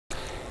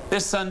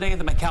This Sunday,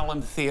 the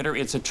McCallum Theater,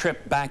 it's a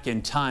trip back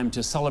in time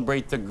to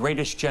celebrate the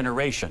greatest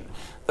generation,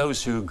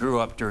 those who grew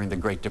up during the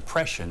Great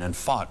Depression and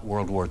fought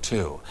World War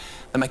II.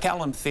 The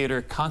McCallum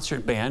Theater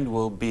Concert Band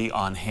will be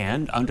on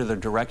hand under the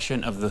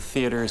direction of the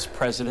theater's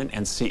president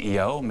and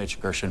CEO,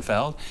 Mitch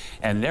Gershenfeld,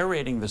 and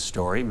narrating the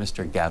story,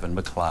 Mr. Gavin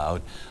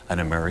MacLeod, an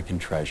American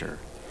treasure.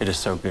 It is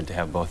so good to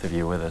have both of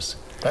you with us.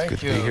 Thank you.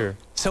 To be here.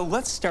 So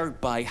let's start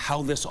by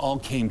how this all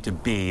came to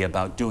be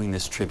about doing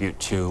this tribute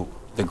to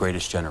the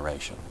greatest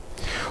generation.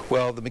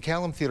 Well, the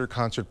McCallum Theater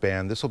Concert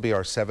Band, this will be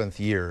our 7th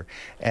year,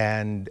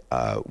 and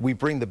we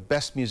bring the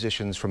best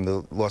musicians from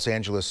the Los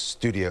Angeles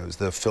studios,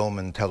 the film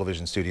and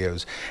television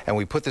studios, and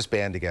we put this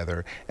band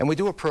together, and we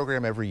do a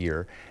program every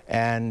year.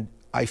 And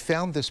I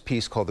found this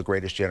piece called The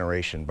Greatest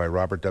Generation by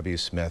Robert W.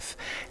 Smith,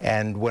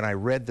 and when I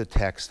read the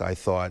text, I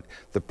thought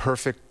the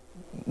perfect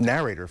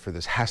narrator for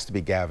this has to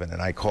be Gavin,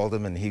 and I called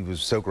him, and he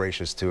was so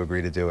gracious to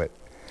agree to do it.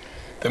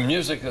 The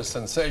music is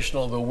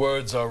sensational. The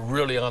words are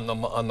really on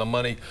the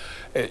money.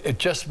 It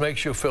just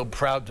makes you feel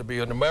proud to be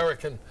an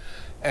American.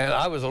 And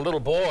I was a little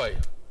boy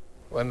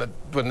when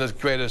this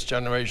greatest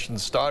generation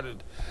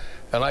started,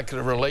 and I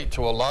could relate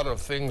to a lot of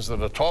things that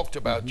are talked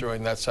about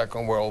during that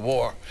Second World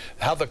War.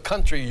 How the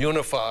country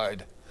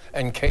unified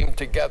and came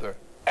together,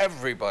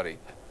 everybody,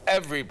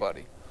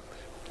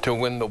 to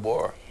win the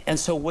war. And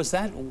so was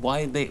that why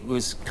it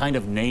was kind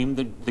of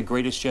named the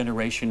greatest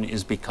generation,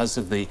 is because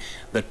of the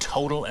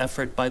total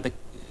effort by the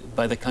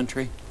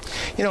country?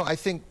 You know, I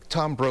think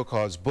Tom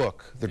Brokaw's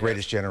book, The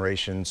Greatest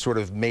Generation, sort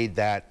of made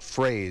that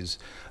phrase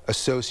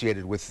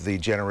associated with the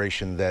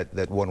generation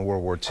that won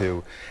World War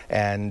II.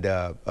 And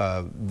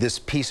this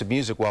piece of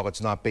music, while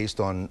it's not based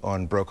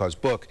on Brokaw's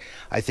book,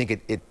 I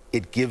think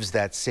it gives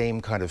that same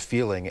kind of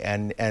feeling,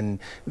 and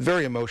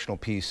very emotional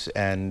piece,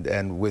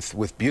 and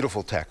with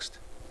beautiful text.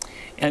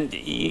 And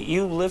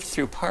you lived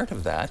through part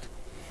of that.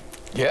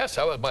 Yes,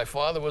 my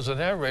father was an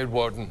air raid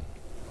warden.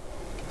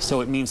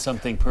 So it means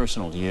something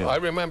personal to you. I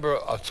remember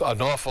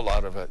an awful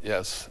lot of it,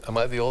 yes. Am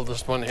I the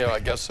oldest one here? I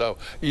guess so.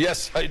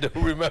 Yes, I do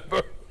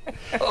remember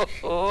a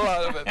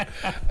lot of it.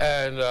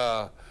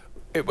 And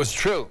it was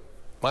true.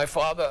 My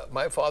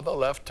father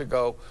left to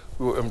go,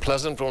 we were in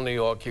Pleasantville, New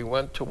York. He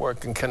went to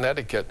work in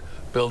Connecticut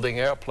building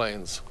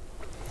airplanes.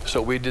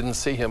 So we didn't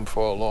see him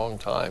for a long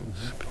time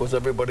because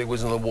everybody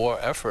was in the war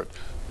effort.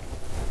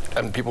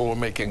 And people were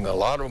making a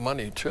lot of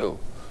money, too,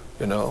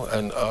 you know.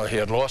 And he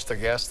had lost a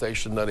gas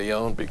station that he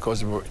owned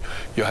because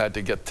you had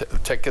to get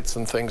tickets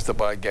and things to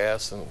buy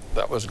gas, and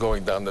that was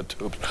going down the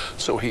tubes.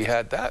 So he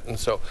had that, and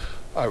so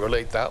I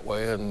relate that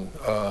way. And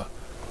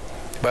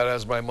but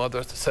as my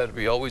mother said,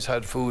 we always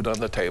had food on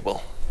the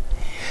table.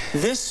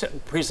 This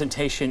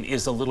presentation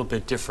is a little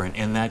bit different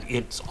in that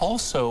it's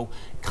also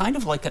kind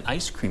of like an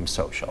ice cream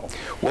social.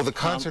 Well, the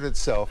concert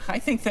itself, I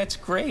think that's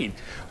great.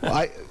 Well,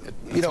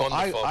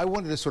 I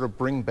wanted to sort of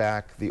bring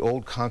back the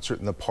old concert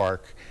in the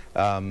park.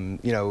 You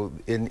know,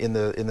 in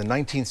the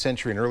 19th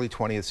century and early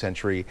 20th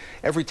century,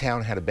 every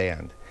town had a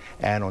band.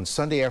 And on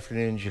Sunday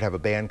afternoons, you'd have a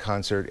band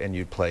concert, and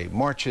you'd play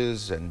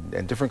marches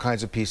and different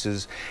kinds of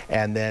pieces.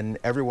 And then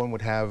everyone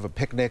would have a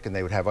picnic, and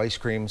they would have ice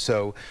cream.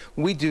 So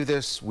we do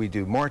this. We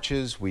do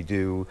marches. We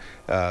do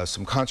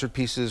some concert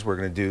pieces. We're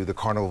going to do the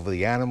Carnival of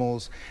the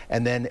Animals.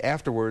 And then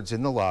afterwards,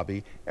 in the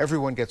lobby,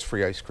 everyone gets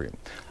free ice cream.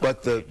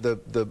 But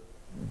the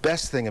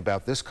best thing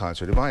about this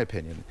concert, in my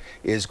opinion,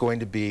 is going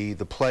to be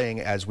the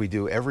playing, as we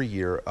do every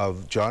year,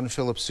 of John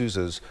Philip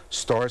Sousa's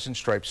Stars and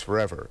Stripes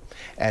Forever.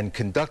 And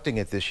conducting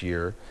it this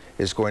year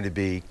is going to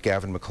be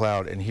Gavin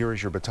MacLeod. And here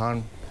is your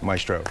baton,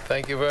 Maestro.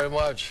 Thank you very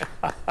much.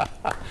 I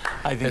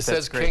think it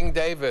says great. King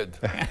David.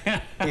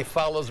 He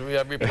follows me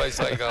every place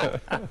I go.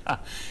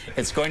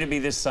 It's going to be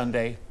this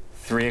Sunday,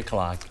 3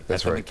 o'clock at the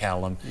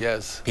McCallum.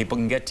 Yes. People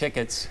can get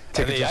tickets.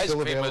 Tickets the are ice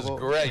still cream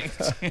available. is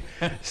great.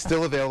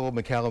 Still available,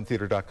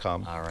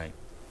 McCallumtheater.com. All right.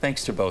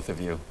 Thanks to both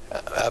of you.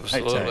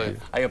 Absolutely.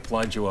 I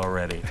applaud you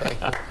already.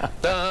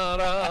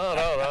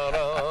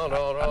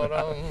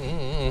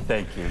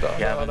 Thank you,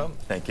 Gavin.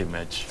 Thank you,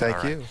 Mitch.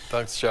 Thank you.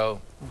 Thanks,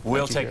 Joe. Thank We'll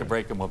We'll you, take a Gavin.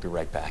 break and we'll be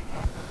right back.